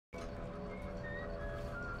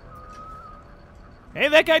Hey,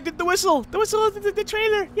 that guy did the whistle. The whistle of the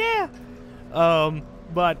trailer. Yeah.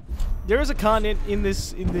 But there is a continent in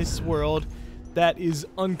this world that is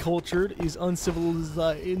uncultured, is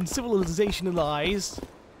uncivilizationalized,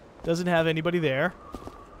 doesn't have anybody there,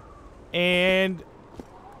 and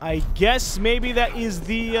I guess maybe that is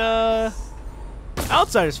the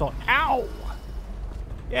outsiders' fault. Ow!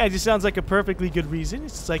 Yeah, it just sounds like a perfectly good reason.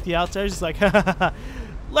 It's just like the outsiders. It's like,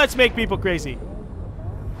 let's make people crazy.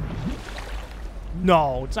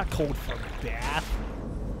 No, it's not cold for a bath.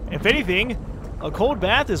 If anything, a cold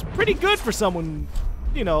bath is pretty good for someone,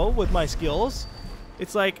 you know, with my skills.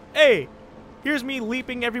 It's like, hey, here's me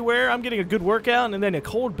leaping everywhere. I'm getting a good workout, and then a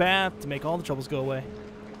cold bath to make all the troubles go away.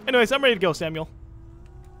 Anyways, I'm ready to go, Samuel.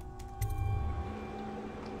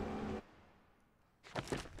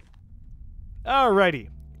 Alrighty.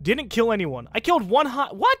 Didn't kill anyone. I killed one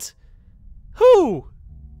hot. What? Who?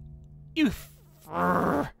 You.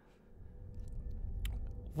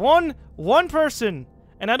 One person,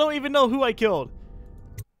 and I don't even know who I killed.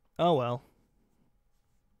 Oh well.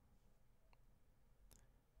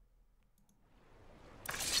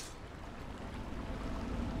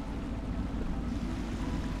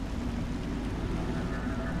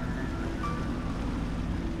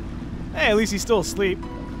 Hey, at least he's still asleep.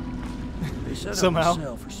 They set somehow. up a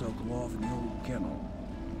cell for Sokolov in the old kennel.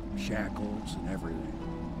 Shackles and everything.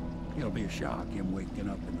 It'll be a shock, him waking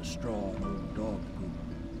up in the straw and old dog poop.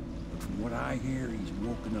 But from what I hear, he's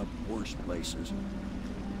woken up worse places.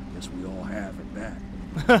 Guess we all have it back.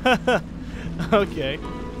 Okay.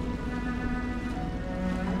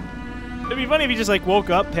 It'd be funny if he just like woke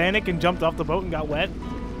up, panicked, and jumped off the boat and got wet.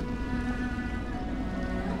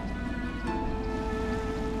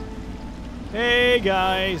 Hey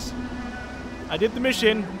guys, I did the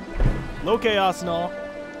mission. Low chaos and all.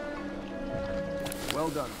 Well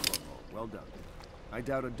done, Corvo. Well done. I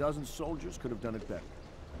doubt a dozen soldiers could have done it better.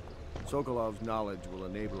 Sokolov's knowledge will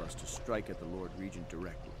enable us to strike at the Lord Regent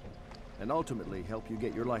directly, and ultimately help you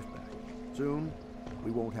get your life back. Soon,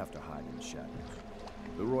 we won't have to hide in the shadows.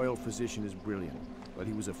 The royal physician is brilliant, but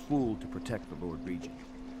he was a fool to protect the Lord Regent.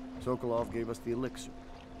 Sokolov gave us the elixir,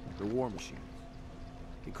 the war machines.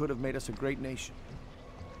 He could have made us a great nation.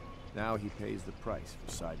 Now he pays the price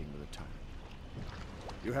for siding with a tyrant.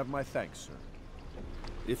 You have my thanks, sir.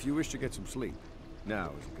 If you wish to get some sleep,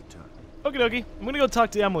 now is a good time. Okie dokie. I'm gonna go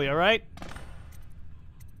talk to Emily, alright?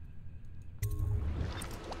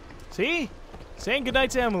 See? Saying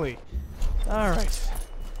goodnight to Emily. Alright.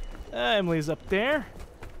 Emily's up there.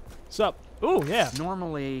 Sup? Ooh, yeah.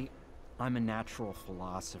 Normally, I'm a natural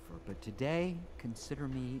philosopher, but today, consider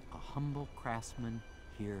me a humble craftsman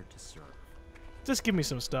here to serve. Just give me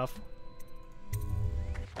some stuff.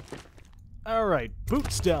 Alright,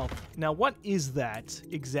 boot stealth. Now what is that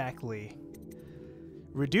exactly?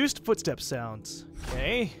 Reduced footstep sounds.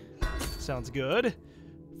 Okay. Sounds good.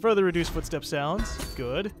 Further reduced footstep sounds.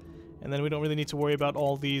 Good. And then we don't really need to worry about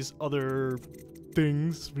all these other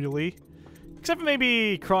things, really. Except for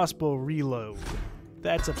maybe crossbow reload.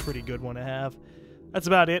 That's a pretty good one to have. That's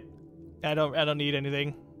about it. I don't need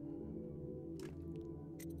anything.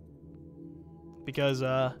 Because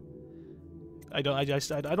I don't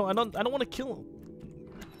want to kill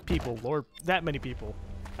people or that many people.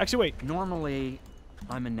 Actually, wait. Normally,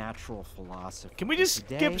 I'm a natural philosopher. Can we just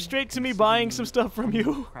skip straight to me buying some stuff from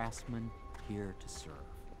you? Craftsman here to serve.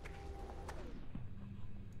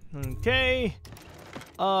 Okay.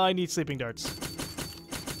 I need sleeping darts.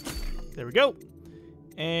 There we go.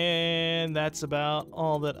 And that's about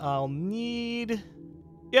all that I'll need.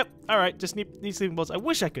 Yep. All right. Just need sleeping bolts. I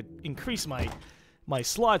wish I could increase my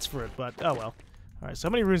slots for it, but oh well. All right. So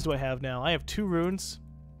how many runes do I have now? I have 2 runes,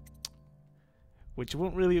 which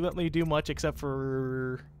won't really let me do much except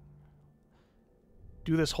for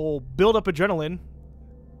do this whole build up adrenaline.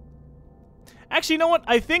 Actually, you know what?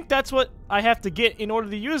 I think that's what I have to get in order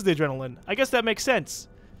to use the adrenaline. I guess that makes sense.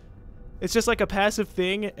 It's just like a passive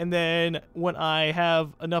thing, and then when I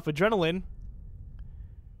have enough adrenaline,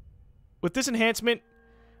 with this enhancement,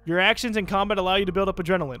 your actions in combat allow you to build up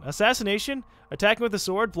adrenaline. Assassination, attacking with a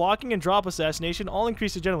sword, blocking, and drop assassination all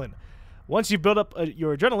increase adrenaline. Once you build up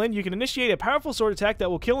your adrenaline, you can initiate a powerful sword attack that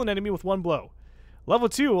will kill an enemy with 1 blow. Level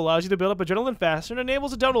 2 allows you to build up adrenaline faster and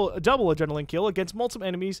enables a double adrenaline kill against multiple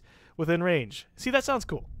enemies within range. See, that sounds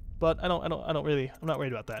cool, but I'm not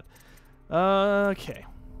worried about that. Okay.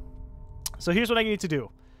 So here's what I need to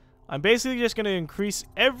do. I'm basically just going to increase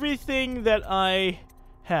everything that I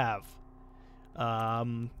have. So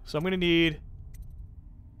I'm going to need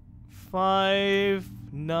 5,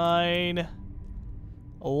 9,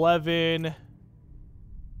 11,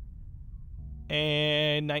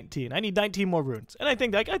 and 19. I need 19 more runes, and I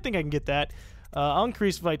think I can get that. I'll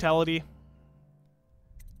increase vitality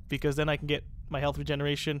because then I can get my health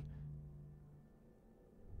regeneration.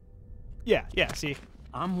 Yeah, see.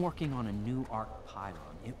 I'm working on a new arc pylon.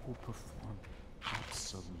 It will perform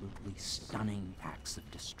absolutely stunning acts of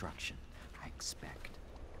destruction, I expect.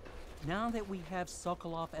 Now that we have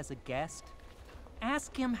Sokolov as a guest,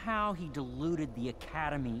 ask him how he deluded the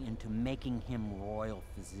Academy into making him royal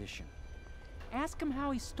physician. Ask him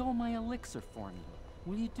how he stole my elixir for me.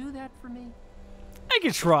 Will you do that for me? I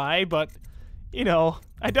could try, but, you know,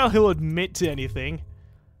 I doubt he'll admit to anything.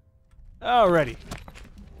 Alrighty.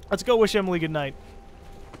 Let's go wish Emily good night.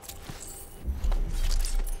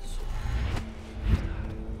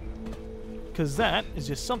 Because that is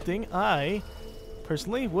just something I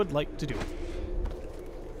personally would like to do.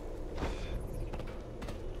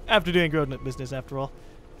 After doing grown business, after all.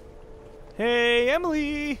 Hey,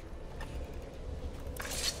 Emily!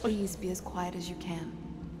 Please be as quiet as you can.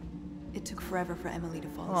 It took forever for Emily to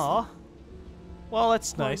fall Aw. asleep. Well,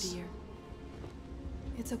 that's Poor nice. dear.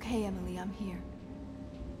 It's okay, Emily, I'm here.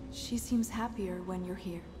 She seems happier when you're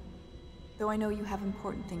here. Though I know you have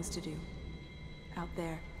important things to do. Out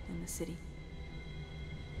there in the city.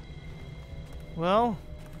 Well,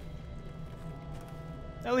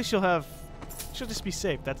 at least she'll just be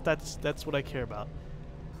safe. That's what I care about.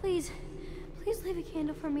 Please leave a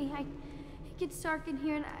candle for me. It gets dark in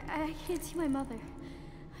here and I can't see my mother.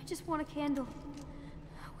 I just want a candle.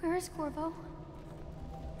 Where is Corvo?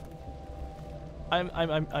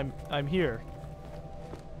 I'm here.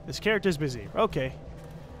 This character's busy. Okay.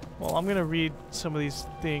 Well, I'm gonna read some of these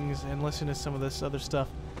things and listen to some of this other stuff.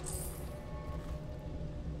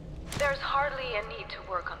 There's hardly a need to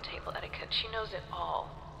work on table etiquette. She knows it all,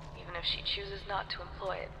 even if she chooses not to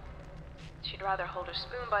employ it. She'd rather hold her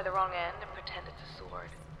spoon by the wrong end and pretend it's a sword.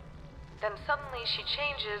 Then suddenly she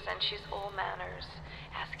changes and she's all manners,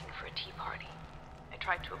 asking for a tea party. I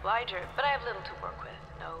tried to oblige her, but I have little to work with.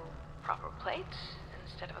 No proper plates.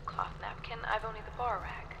 Instead of a cloth napkin, I've only the bar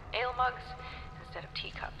rack. Ale mugs instead of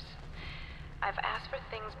teacups. I've asked for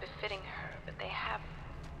things befitting her, but they have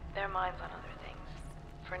their minds on other things.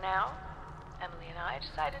 For now, Emily and I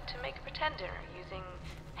decided to make a pretend dinner using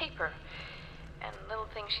paper and little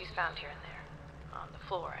things she's found here and there. On the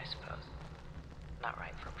floor, I suppose. Not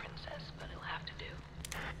right for a princess, but it'll have to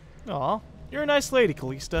do. Aw, you're a nice lady,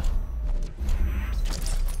 Callista.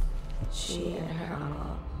 She and her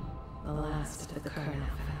uncle, the last of the Colonel family.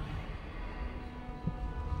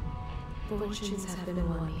 Fortunes have been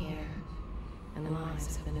won here, and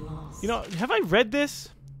lives have been lost. You know, have I read this?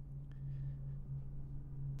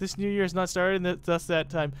 This New Year's not started, and that's that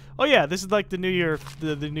time. Oh yeah, this is like the New Year,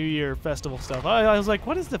 the New Year festival stuff. I was like,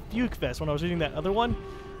 what is the Fugue Fest when I was reading that other one?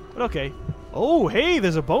 But okay. Oh, hey,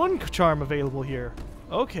 there's a bone charm available here.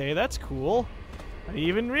 Okay, that's cool. I didn't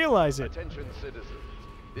even realize it. Attention citizens.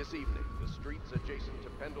 This evening, the streets adjacent to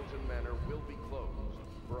Pendleton Manor will be closed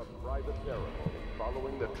for a private ceremony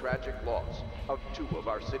following the tragic loss of two of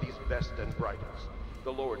our city's best and brightest,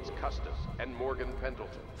 the Lords Custis and Morgan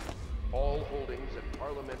Pendleton. All holdings and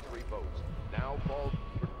parliamentary votes now fall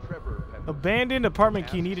for Trevor Pendleton. Abandoned apartment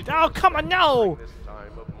key needed. Oh, come on, no! This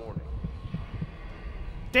time of morning.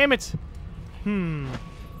 Damn it.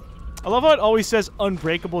 I love how it always says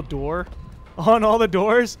unbreakable door on all the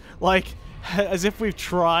doors, like as if we've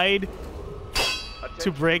tried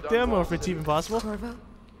to break them or if it's even possible. Corvo,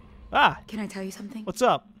 Ah, can I tell you something? what's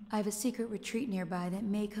up? I have a secret retreat nearby that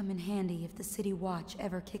may come in handy if the city watch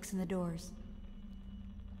ever kicks in the doors.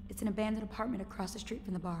 It's an abandoned apartment across the street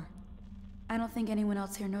from the bar. I don't think anyone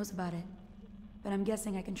else here knows about it, but I'm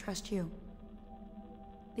guessing I can trust you.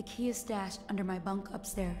 The key is stashed under my bunk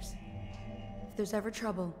upstairs. If there's ever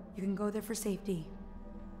trouble, you can go there for safety.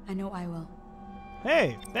 I know I will.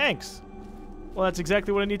 Hey, thanks. Well, that's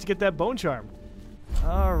exactly what I need to get that bone charm.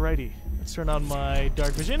 Alrighty, let's turn on my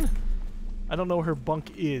dark vision. I don't know where her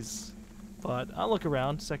bunk is, but I'll look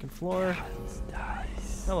around. Second floor.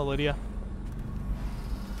 Hello, Lydia.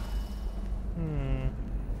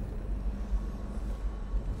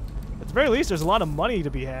 At the very least, there's a lot of money to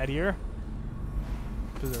be had here.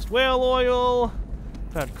 Possessed whale oil,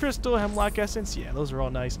 found crystal, hemlock essence. Yeah, those are all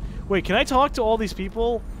nice. Wait, can I talk to all these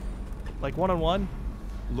people? Like one-on-one?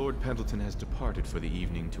 Lord Pendleton has departed for the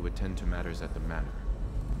evening to attend to matters at the manor.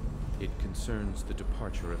 It concerns the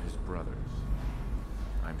departure of his brothers.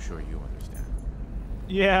 I'm sure you understand.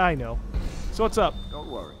 Yeah, I know. So what's up? Don't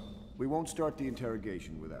worry. We won't start the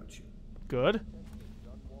interrogation without you. Good.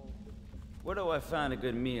 Where do I find a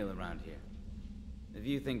good meal around here? If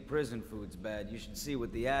you think prison food's bad, you should see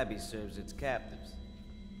what the Abbey serves its captives.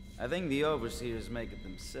 I think the overseers make it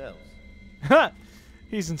themselves. Ha!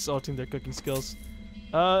 He's insulting their cooking skills.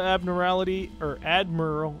 Admiralty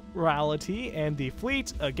and the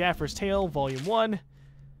Fleet, A Gaffer's Tale, Volume 1.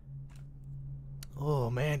 Oh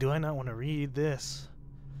man, do I not want to read this?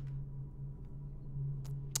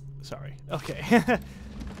 Sorry. Okay.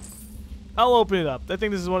 I'll open it up. I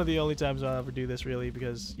think this is one of the only times I'll ever do this, really,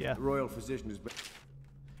 because, yeah. The royal physician is...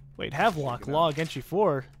 Wait, Havelock, log entry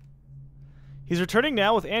 4. He's returning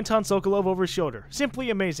now with Anton Sokolov over his shoulder.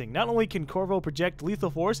 Simply amazing. Not only can Corvo project lethal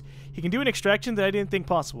force, he can do an extraction that I didn't think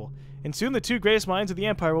possible. And soon the two greatest minds of the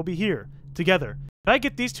Empire will be here, together. If I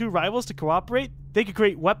get these two rivals to cooperate, they could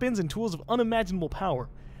create weapons and tools of unimaginable power.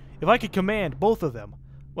 If I could command both of them,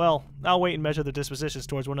 well, I'll wait and measure their dispositions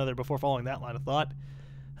towards one another before following that line of thought.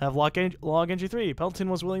 Have log entry 3. Pelton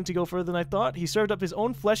was willing to go further than I thought. He served up his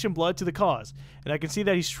own flesh and blood to the cause, and I can see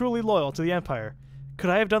that he's truly loyal to the Empire. Could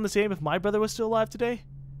I have done the same if my brother was still alive today?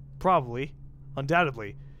 Probably.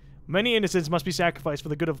 Undoubtedly. Many innocents must be sacrificed for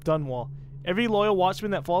the good of Dunwall. Every loyal watchman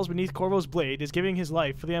that falls beneath Corvo's blade is giving his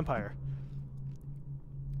life for the Empire.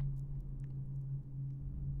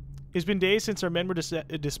 It's been days since our men were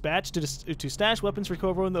dispatched to stash weapons for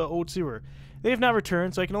Corvo in the old sewer. They have not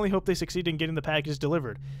returned, so I can only hope they succeed in getting the packages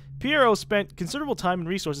delivered. Piero spent considerable time and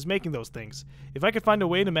resources making those things. If I could find a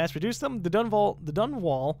way to mass-produce them, the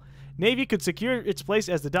Dunwall Navy could secure its place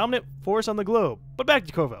as the dominant force on the globe. But back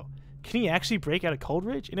to Corvo. Can he actually break out of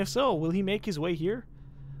Coldridge? And if so, will he make his way here?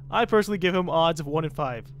 I personally give him odds of 1 in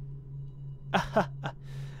 5.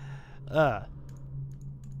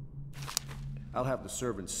 I'll have the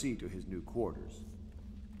servants see to his new quarters.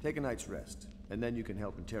 Take a night's rest, and then you can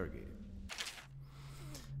help interrogate him.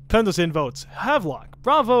 Pendleton votes. Havelock.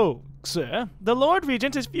 Bravo, sir. The Lord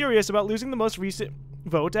Regent is furious about losing the most recent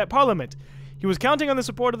vote at Parliament. He was counting on the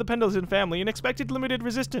support of the Pendleton family and expected limited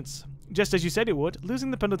resistance. Just as you said it would,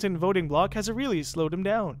 losing the Pendleton voting bloc has really slowed him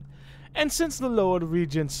down. And since the Lord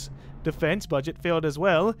Regent's defense budget failed as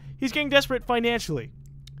well, he's getting desperate financially.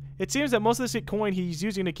 It seems that most of the coin he's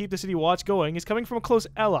using to keep the city watch going is coming from a close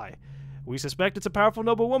ally. We suspect it's a powerful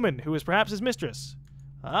noble woman who is perhaps his mistress.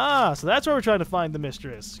 Ah, so that's where we're trying to find the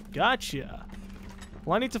mistress. Gotcha.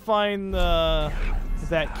 Well, I need to find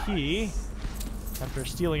that key after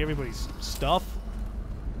stealing everybody's stuff.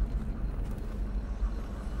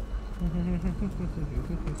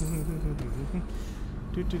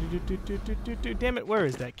 Damn it, where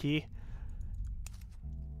is that key?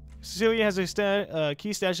 Cecilia has a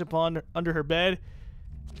key stashed under her bed.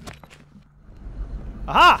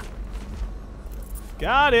 Aha!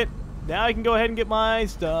 Got it. Now I can go ahead and get my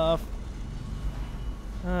stuff.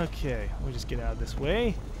 Okay, let me just get out of this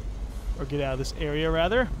way. Or get out of this area,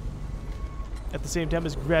 rather. At the same time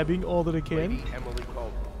as grabbing all that I can. Lady Emily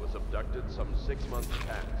Caldwell was abducted some 6 months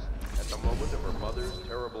past, at the moment of her mother's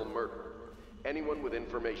terrible murder. Anyone with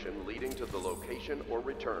information leading to the location or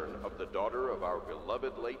return of the daughter of our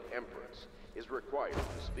beloved late Empress is required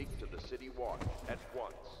to speak to the City Watch at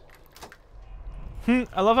once.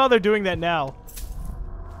 I love how they're doing that now.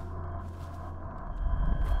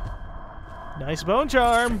 Nice bone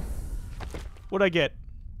charm. What'd I get?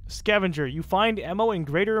 Scavenger. You find ammo in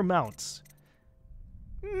greater amounts.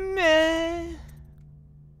 Meh.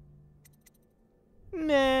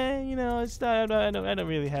 Meh. You know, it's not. I don't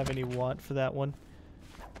really have any want for that one.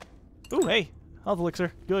 Ooh, hey, health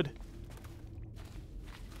elixir. Good.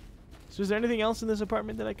 So, is there anything else in this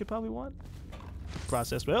apartment that I could probably want?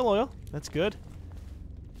 Processed whale oil. That's good.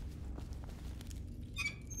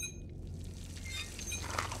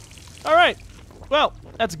 All right. Well,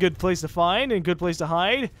 that's a good place to find and a good place to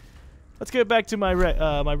hide. Let's get back to my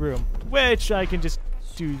my room, which I can just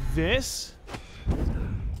do this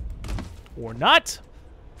or not.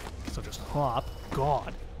 So just hop.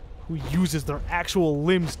 God, who uses their actual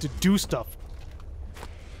limbs to do stuff?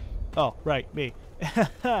 Oh, right, me. Did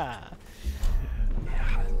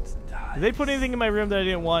they put anything in my room that I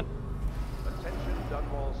didn't want? Attention,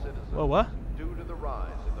 Dunwall citizens. Whoa, what? Due to the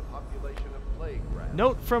rise in the population of plague-ridden.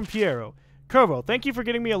 Note from Piero. Corvo, thank you for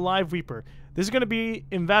getting me a live Weeper. This is going to be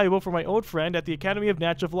invaluable for my old friend at the Academy of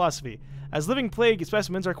Natural Philosophy, as living plague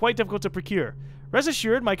specimens are quite difficult to procure. Rest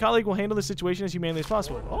assured, my colleague will handle the situation as humanely as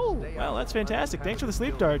possible. Oh, well, that's fantastic. Thanks for the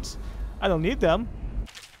sleep darts. I don't need them.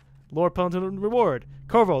 Lord Pelton reward.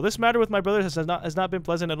 Corvo, this matter with my brother has not been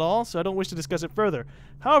pleasant at all, so I don't wish to discuss it further.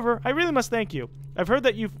 However, I really must thank you. I've heard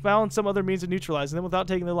that you've found some other means of neutralizing them without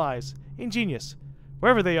taking their lives. Ingenious.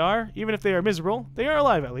 Wherever they are, even if they are miserable, they are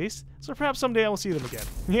alive at least, so perhaps someday I will see them again.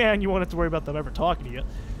 Yeah, and you won't have to worry about them ever talking to you.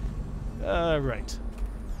 Right.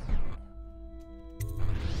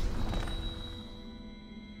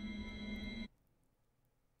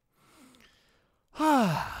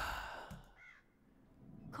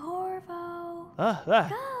 Corvo. What's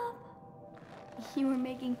You were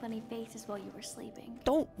making funny faces while you were sleeping.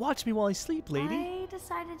 Don't watch me while I sleep, lady. I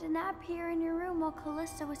decided to nap here in your room while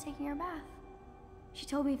Callista was taking her bath. She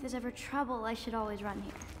told me if there's ever trouble, I should always run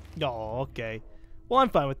here. Oh, okay. Well, I'm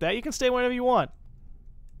fine with that. You can stay whenever you want.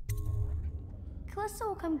 Callista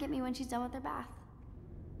will come get me when she's done with her bath.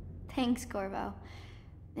 Thanks, Corvo.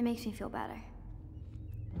 It makes me feel better.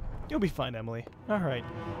 You'll be fine, Emily. Alright.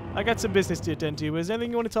 I got some business to attend to. Is there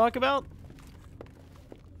anything you want to talk about?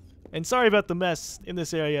 And sorry about the mess in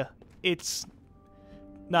this area. It's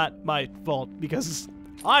not my fault, because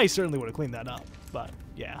I certainly would have cleaned that up. But,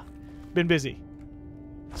 yeah. Been busy.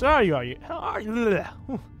 So how are you? How are you?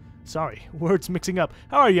 Sorry. Words mixing up.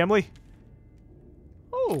 How are you, Emily?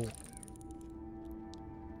 Oh.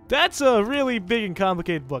 That's a really big and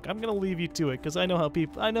complicated book. I'm gonna leave you to it, because I know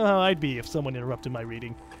how I'd be if someone interrupted my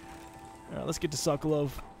reading. Alright, let's get to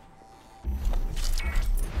Sokolov.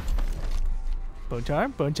 Bone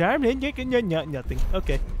charm, nothing.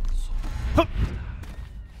 Okay.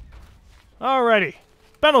 Alrighty.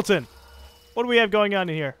 Pendleton, what do we have going on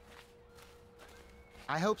in here?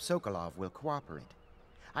 I hope Sokolov will cooperate.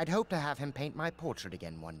 I'd hope to have him paint my portrait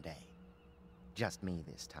again one day. Just me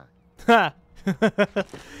this time. Ha!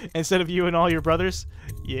 Instead of you and all your brothers?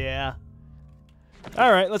 Yeah.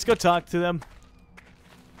 Alright, let's go talk to them.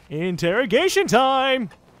 Interrogation time!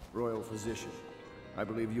 Royal Physician, I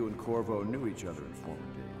believe you and Corvo knew each other in former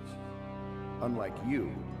days. Unlike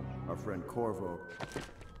you, our friend Corvo...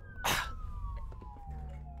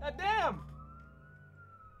 God damn!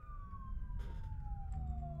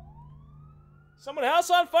 Someone house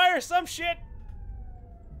on fire or some shit!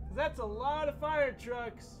 That's a lot of fire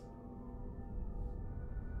trucks.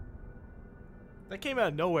 That came out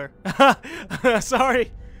of nowhere.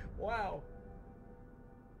 Sorry. Wow.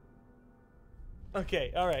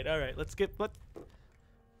 Okay, alright. Let's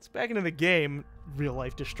back into the game. Real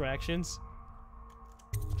life distractions.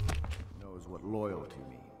 Knows what loyalty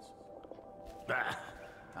means.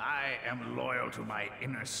 I am loyal to my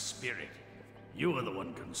inner spirit. You are the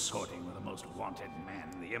one consorting with the most wanted man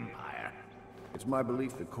in the Empire. It's my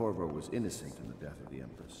belief that Corvo was innocent in the death of the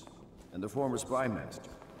Empress, and the former spy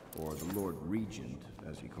master, or the Lord Regent,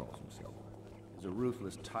 as he calls himself, is a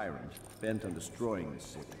ruthless tyrant bent on destroying this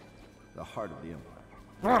city, the heart of the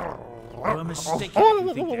Empire. You're mistaken if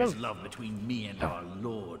you think there's love between me and our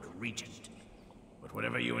Lord Regent. But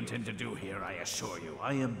whatever you intend to do here, I assure you,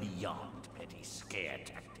 I am beyond petty scare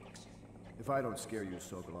tactics. If I don't scare you,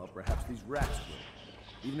 Sokolov, perhaps these rats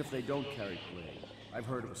will. Even if they don't carry plague. I've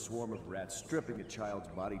heard of a swarm of rats stripping a child's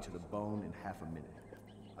body to the bone in half a minute.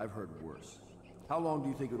 I've heard worse. How long do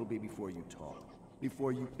you think it'll be before you talk?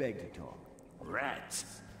 Before you beg to talk?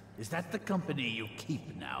 Rats? Is that the company you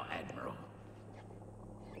keep now, Admiral?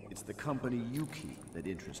 It's the company you keep that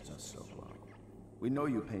interests us, Sokolov. We know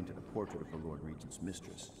you painted a portrait of the Lord Regent's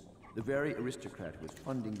mistress, the very aristocrat who is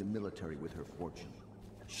funding the military with her fortune.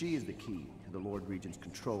 She is the key to the Lord Regent's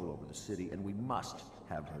control over the city, and we must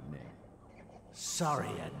have her name. Sorry,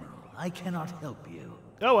 Admiral. I cannot help you.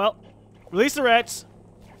 Oh well. Release the rats.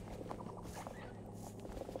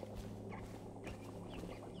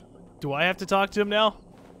 Do I have to talk to him now?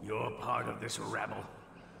 You're part of this rabble,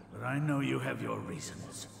 but I know you have your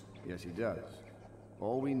reasons. Yes, he does.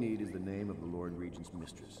 All we need is the name of the Lord Regent's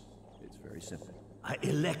mistress. It's very simple. I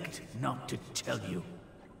elect not to tell you.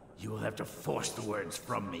 You will have to force the words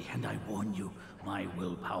from me, and I warn you, my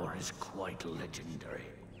willpower is quite legendary.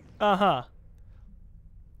 Uh-huh.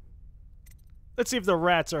 Let's see if the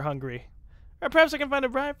rats are hungry. Or perhaps I can find a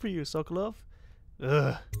bribe for you, Sokolov.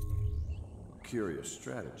 Ugh. Curious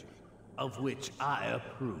strategy. Of which I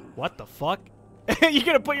approve. What the fuck? You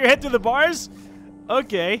gonna put your head through the bars?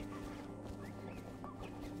 Okay.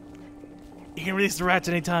 You can release the rats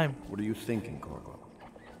anytime. What are you thinking, Corvo?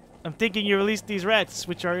 I'm thinking you release these rats,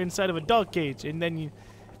 which are inside of a dog cage, and then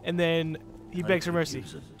he begs for mercy.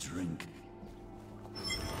 Use a drink.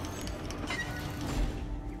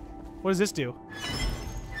 What does this do?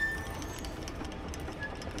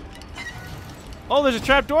 Oh, there's a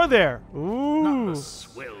trap door there. Ooh. Not the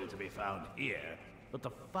swill to be found here, but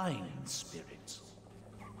the fine spirits.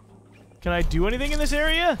 Can I do anything in this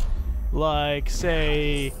area? Like,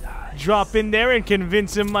 say, drop in there and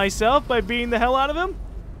convince him myself by beating the hell out of him?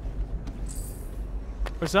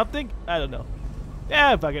 Or something? I don't know.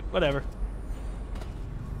 Yeah, fuck it. Whatever.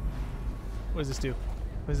 What does this do?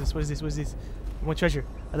 What is this? What is this? What is this? I want treasure.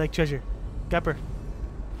 I like treasure. Gapper.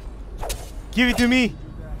 Give it to me!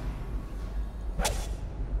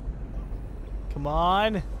 Come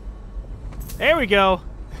on. There we go.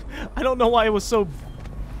 I don't know why it was so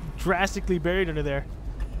drastically buried under there.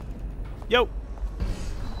 Yo.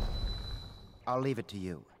 I'll leave it to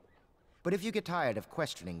you. But if you get tired of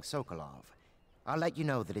questioning Sokolov, I'll let you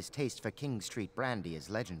know that his taste for King Street brandy is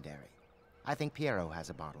legendary. I think Piero has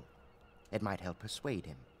a bottle. It might help persuade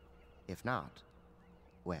him. If not,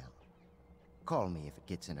 well, call me if it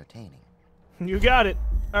gets entertaining. You got it.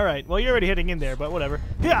 All right. Well, you're already heading in there, but whatever.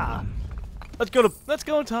 Yeah. Let's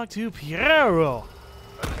go and talk to Piero.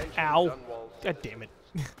 Ow. God damn it.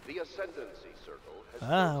 The Ascendancy Circle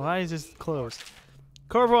why is this closed?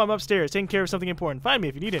 Corvo, I'm upstairs, taking care of something important. Find me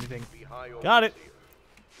if you need anything. Got it.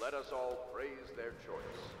 Let us all praise their choice.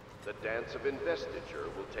 The dance of investiture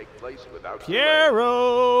will take place without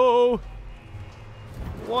Piero!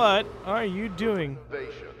 What are you doing?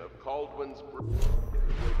 Invasion of Caldwin's will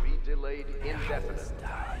be delayed indefinitely.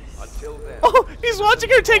 Until then. Oh, he's watching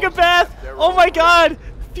her take a bath! Oh my god!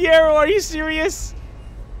 Piero, are you serious?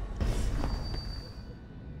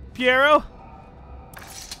 Piero?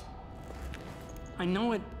 I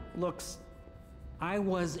know it looks... I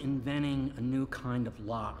was inventing a new kind of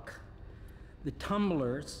lock. The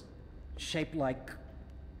tumblers shaped like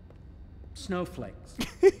snowflakes.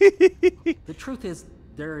 The truth is,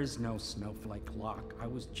 there is no snowflake lock. I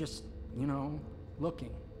was just, you know,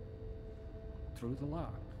 looking through the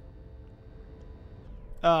lock.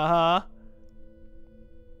 Uh-huh.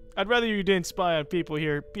 I'd rather you didn't spy on people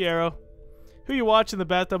here, Piero. Who you watch in the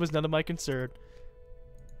bathtub is none of my concern.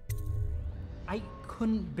 I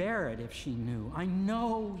couldn't bear it if she knew. I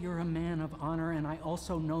know you're a man of honor, and I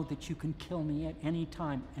also know that you can kill me at any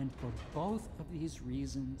time. And for both of these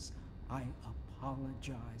reasons, I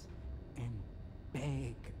apologize and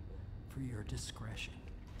beg for your discretion.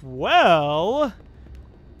 Well...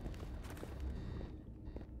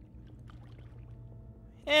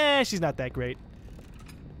 she's not that great.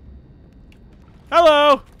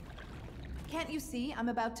 Hello! Can't you see I'm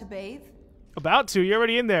about to bathe? About to? You're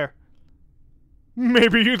already in there.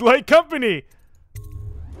 Maybe you'd like company!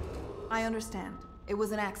 I understand. It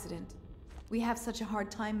was an accident. We have such a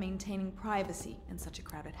hard time maintaining privacy in such a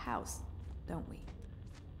crowded house, don't we?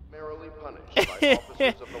 Merrily punished by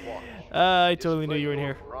officers of the watch. I totally knew you were in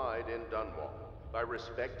here. Pride in Dunwall by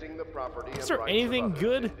respecting the property Is there and anything rights of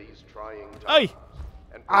good? in these trying times, Hey!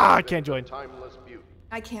 and I can't join. Timeless beauty.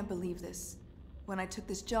 I can't believe this. When I took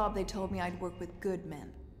this job, they told me I'd work with good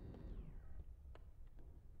men.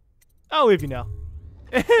 I'll leave you now.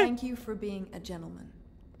 Thank you for being a gentleman.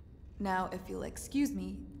 Now, if you'll excuse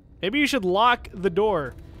me... Maybe you should lock the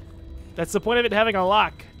door. That's the point of it having a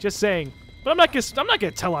lock. Just saying. But I'm not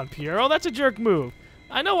gonna tell on Piero. That's a jerk move.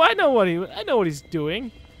 I know what he's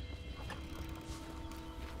doing.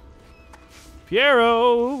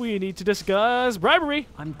 Piero, we need to discuss bribery.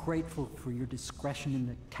 I'm grateful for your discretion in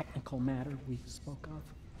the technical matter we spoke of.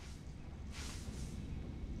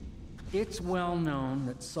 It's well known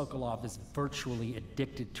that Sokolov is virtually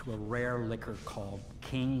addicted to a rare liquor called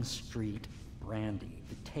King Street brandy.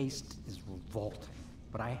 The taste is revolting,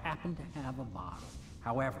 but I happen to have a bottle.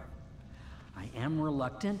 However, I am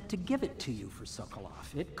reluctant to give it to you for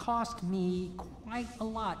Sokolov. It cost me quite a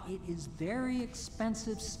lot. It is very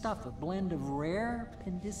expensive stuff, a blend of rare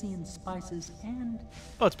Pendician spices and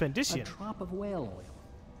it's Pendician. A drop of whale oil.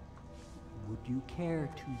 Would you care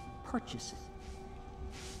to purchase it?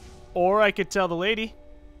 Or I could tell the lady.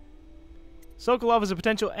 Sokolov is a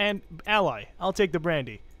potential ally. I'll take the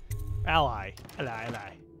brandy. Ally.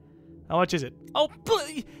 How much is it? Oh,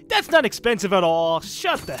 that's not expensive at all.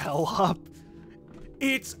 Shut the hell up.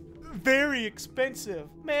 It's very expensive.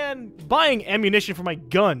 Man, buying ammunition for my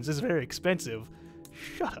guns is very expensive.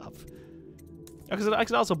 Shut up. I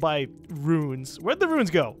could also buy runes. Where'd the runes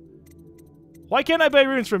go? Why can't I buy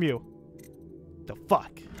runes from you? The fuck?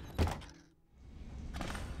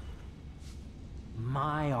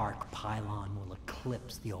 My arc pylon will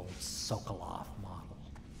eclipse the old Sokolov model.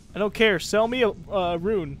 I don't care. Sell me a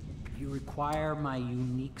rune. If you require my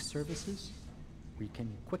unique services, we can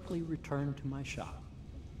quickly return to my shop.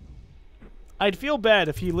 I'd feel bad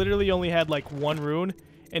if he literally only had like one rune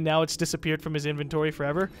and now it's disappeared from his inventory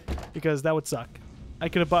forever, because that would suck. I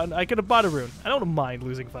could have bought a rune. I don't mind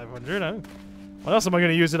losing 500. What else am I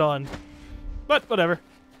going to use it on? But whatever.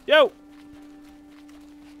 Yo.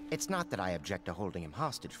 It's not that I object to holding him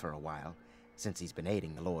hostage for a while, since he's been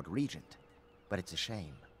aiding the Lord Regent, but it's a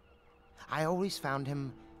shame. I always found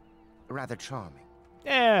him rather charming.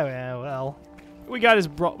 Yeah, well, we got his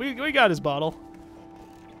we got his bottle.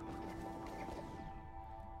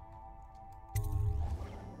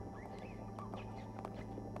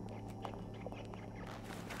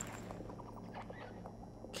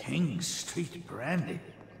 King Street brandy?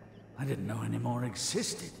 I didn't know any more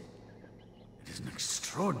existed. It is an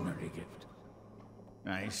extraordinary gift.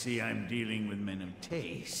 I see I'm dealing with men of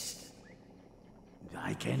taste.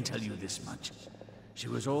 I can tell you this much. She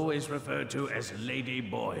was always referred to as Lady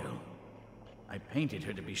Boyle. I painted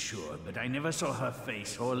her to be sure, but I never saw her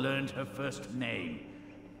face or learned her first name.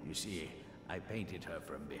 You see, I painted her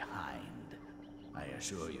from behind. I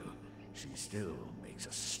assure you, she still makes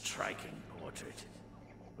a striking portrait.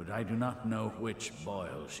 But I do not know which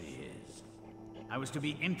Boyle she is. I was to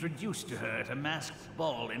be introduced to her at a masked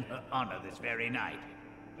ball in her honor this very night.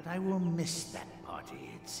 But I will miss that party,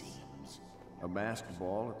 it seems. A masked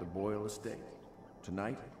ball at the Boyle estate?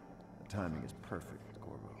 Tonight? The timing is perfect,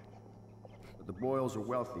 Corvo. But the Boyles are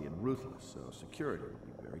wealthy and ruthless, so security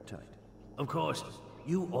will be very tight. Of course,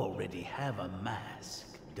 you already have a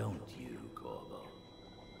mask, don't you, Corvo?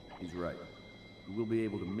 He's right. You will be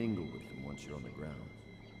able to mingle with them once you're on the ground.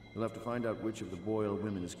 You'll have to find out which of the Boyle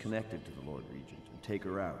women is connected to the Lord Regent and take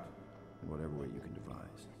her out in whatever way you can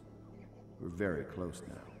devise. We're very close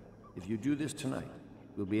now. If you do this tonight,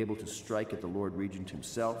 we'll be able to strike at the Lord Regent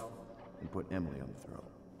himself and put Emily on the throne.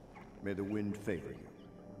 May the wind favor you.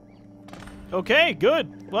 Okay,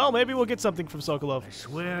 good. Well, maybe we'll get something from Sokolov. I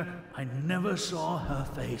swear I never saw her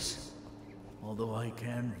face. Although I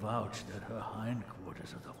can vouch that her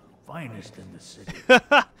hindquarters are the finest in the city. And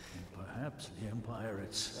perhaps the Empire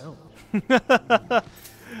itself.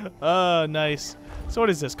 Nice. So what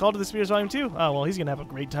is this? Call to the Spears Volume 2? Oh, well, he's going to have a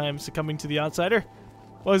great time succumbing to the outsider.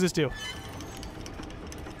 What does this do?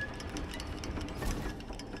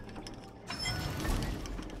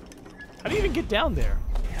 How do you even get down there?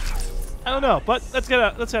 I don't know, but let's get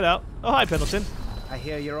out. Let's head out. Oh, hi, Pendleton. I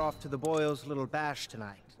hear you're off to the Boyles' little bash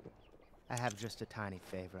tonight. I have just a tiny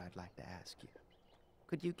favor I'd like to ask you.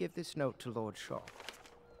 Could you give this note to Lord Shaw?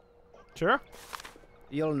 Sure.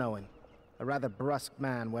 You'll know him. A rather brusque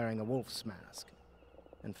man wearing a wolf's mask.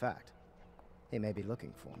 In fact, he may be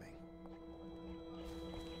looking for me.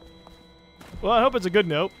 Well, I hope it's a good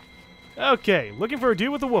note. Okay, looking for a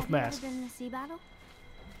dude with a wolf mask. Have you ever been in a sea battle?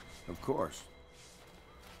 Of course.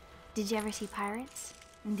 Did you ever see pirates?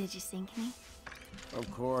 And did you sink any? Of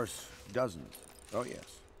course. Dozens. Oh,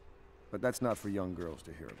 yes. But that's not for young girls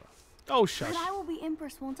to hear about. Oh, shush. But I will be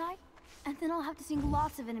Empress, won't I? And then I'll have to sink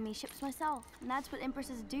lots of enemy ships myself. And that's what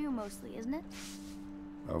Empresses do mostly, isn't it?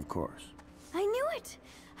 Of course. I knew it!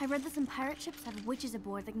 I read that some pirate ships have witches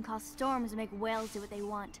aboard that can cause storms and make whales do what they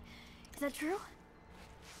want. Is that true?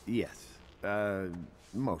 Yes.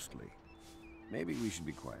 Mostly. Maybe we should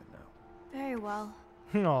be quiet now. Very well.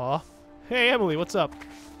 Aw. Hey, Emily, what's up?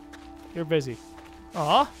 You're busy.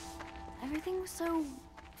 Aw. Everything was so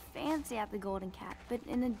fancy at the Golden Cat, but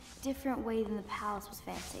in a different way than the palace was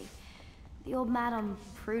fancy. The old Madame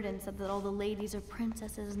Prudence said that all the ladies are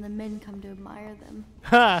princesses and the men come to admire them.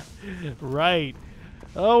 Ha! Right.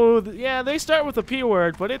 Oh, yeah, they start with a P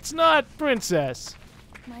word, but it's not princess.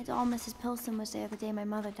 My doll, Mrs. Pilson, was there the day my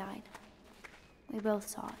mother died. We both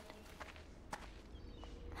saw it.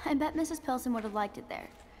 I bet Mrs. Pilson would have liked it there.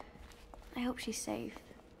 I hope she's safe,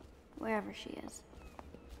 wherever she is.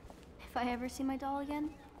 If I ever see my doll again,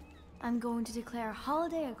 I'm going to declare a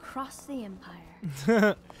holiday across the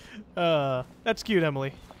Empire. That's cute,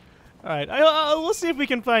 Emily. Alright, we'll see if we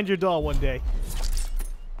can find your doll one day.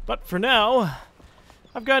 But for now,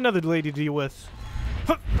 I've got another lady to deal with.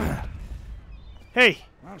 Hey!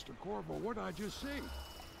 Master Corvo, what did I just see?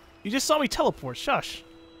 You just saw me teleport, shush.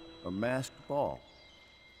 A masked ball.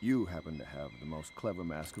 You happen to have the most clever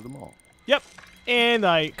mask of them all. Yep, and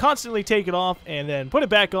I constantly take it off and then put it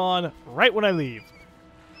back on right when I leave.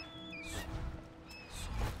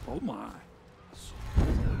 Oh my.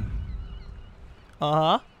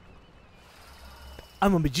 Uh-huh.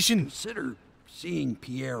 I'm a magician. Consider seeing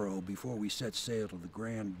Piero before we set sail to the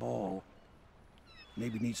grand ball.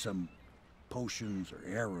 Maybe need some potions or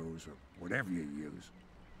arrows or whatever you use.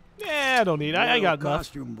 Yeah, I don't need it. I got enough.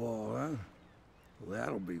 Costume ball, huh? Well,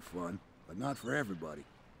 that'll be fun, but not for everybody.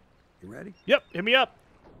 You ready? Yep, hit me up.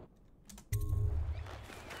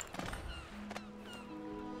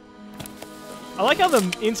 I like how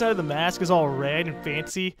the inside of the mask is all red and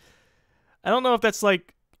fancy. I don't know if that's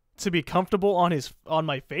like to be comfortable on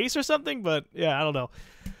my face or something, but yeah, I don't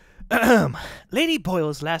know. Lady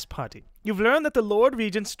Boyle's last party. You've learned that the Lord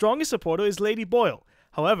Regent's strongest supporter is Lady Boyle.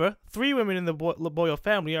 However, 3 women in the Boyle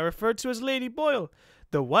family are referred to as Lady Boyle,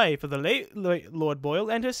 the wife of the late Lord Boyle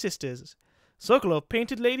and her sisters. Sokolov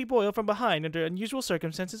painted Lady Boyle from behind under unusual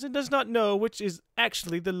circumstances and does not know which is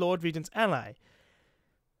actually the Lord Regent's ally.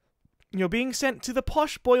 You're being sent to the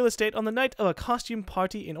posh Boyle estate on the night of a costume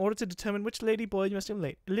party in order to determine which Lady Boyle you must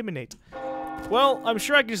eliminate. Well, I'm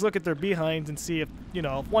sure I can just look at their behinds and see if, you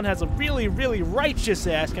know, if one has a really, really righteous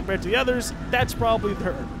ass compared to the others, that's probably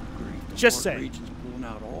her. Just saying. Regent's pulling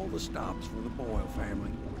out all the stops for the Boyle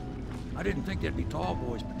family. I didn't think there'd be tall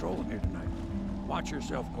boys patrolling here tonight. Watch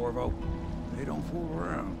yourself, Corvo. They don't fool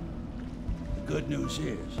around. The good news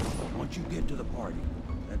is, once you get to the party,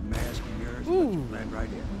 that mask of yours lets you blend right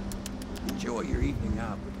in. Enjoy your evening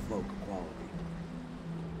out with the folk of quality.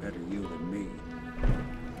 Better you than me.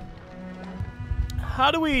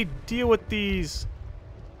 How do we deal with these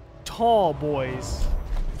tall boys?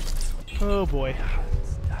 Oh boy.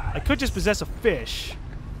 I could just possess a fish.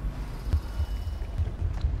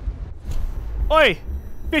 Oi!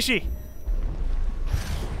 Fishy!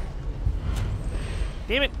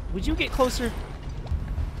 Damn it, would you get closer?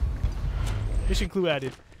 Mission clue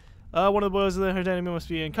added. One of the boys of the herd enemy must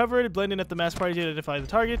be uncovered. Blend in at the mass party to identify the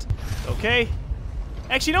target. Okay.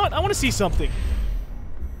 Actually, you know what? I want to see something.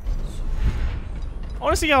 I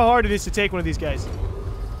want to see how hard it is to take one of these guys.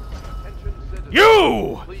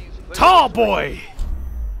 You! Tall boy!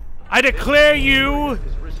 I declare you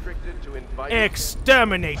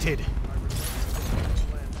exterminated.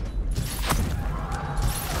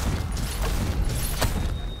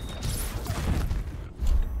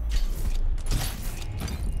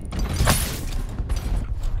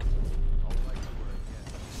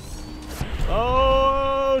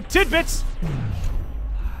 Oh, tidbits!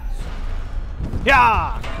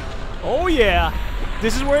 Yeah! Oh yeah!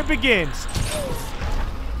 This is where it begins.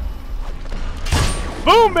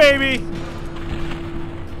 Boom, baby!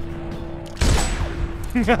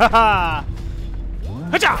 Haha!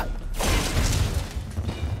 Hacha!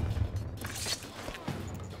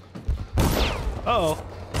 Uh-oh.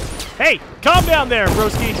 Hey, calm down there,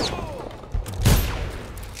 broski.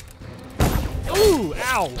 Ooh,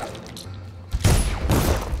 ow.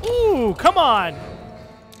 Ooh, come on.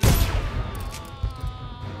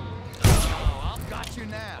 I've got you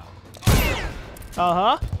now.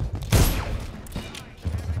 Uh-huh.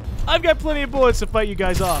 I've got plenty of bullets to fight you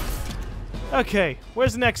guys off. Okay,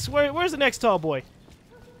 where's the next where's the next tall boy?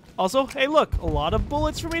 Also, hey look, a lot of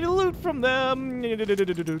bullets for me to loot from them.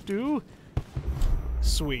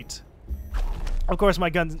 Sweet. Of course my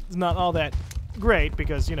gun's not all that great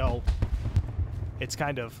because, you know, it's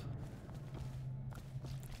kind of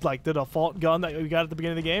like the default gun that we got at the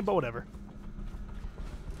beginning of the game, but whatever.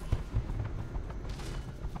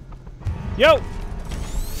 Yo!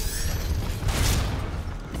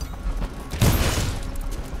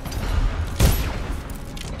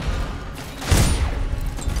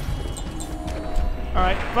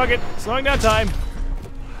 Alright, fuck it. Slowing down time.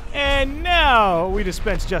 And now we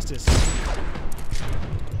dispense justice.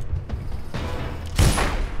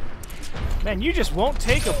 Man, you just won't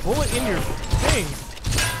take a bullet in your thing.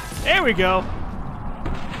 There we go.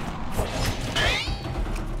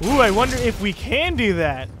 Ooh, I wonder if we can do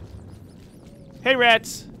that. Hey,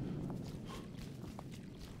 rats.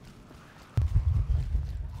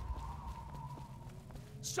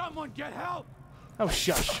 Someone get help! Oh,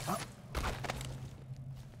 shush.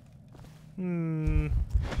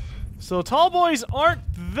 So tall boys aren't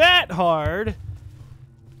that hard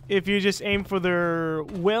if you just aim for their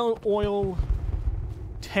well-oiled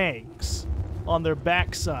tanks on their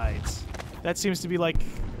backsides. That seems to be like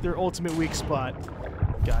their ultimate weak spot.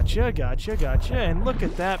 Gotcha, gotcha, gotcha. And look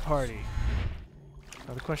at that party.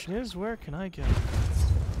 Now the question is, where can I go?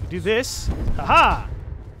 We do this. Haha!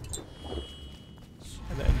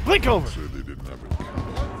 And then blink over.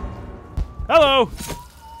 Hello!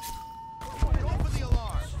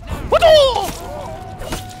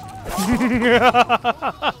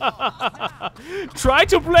 Try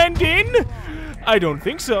to blend in? I don't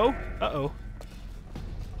think so. Uh-oh.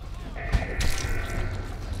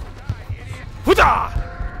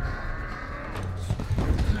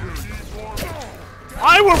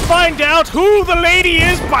 I will find out who the lady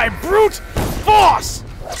is by brute force!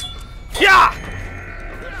 Yeah!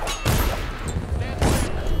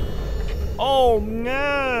 Oh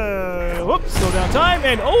no! Whoops, slow down time,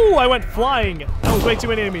 and oh, I went flying. That was way too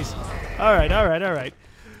many enemies. Alright, alright, alright.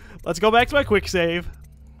 Let's go back to my quick save,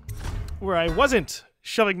 where I wasn't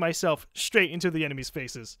shoving myself straight into the enemies'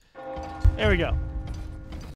 faces. There we go.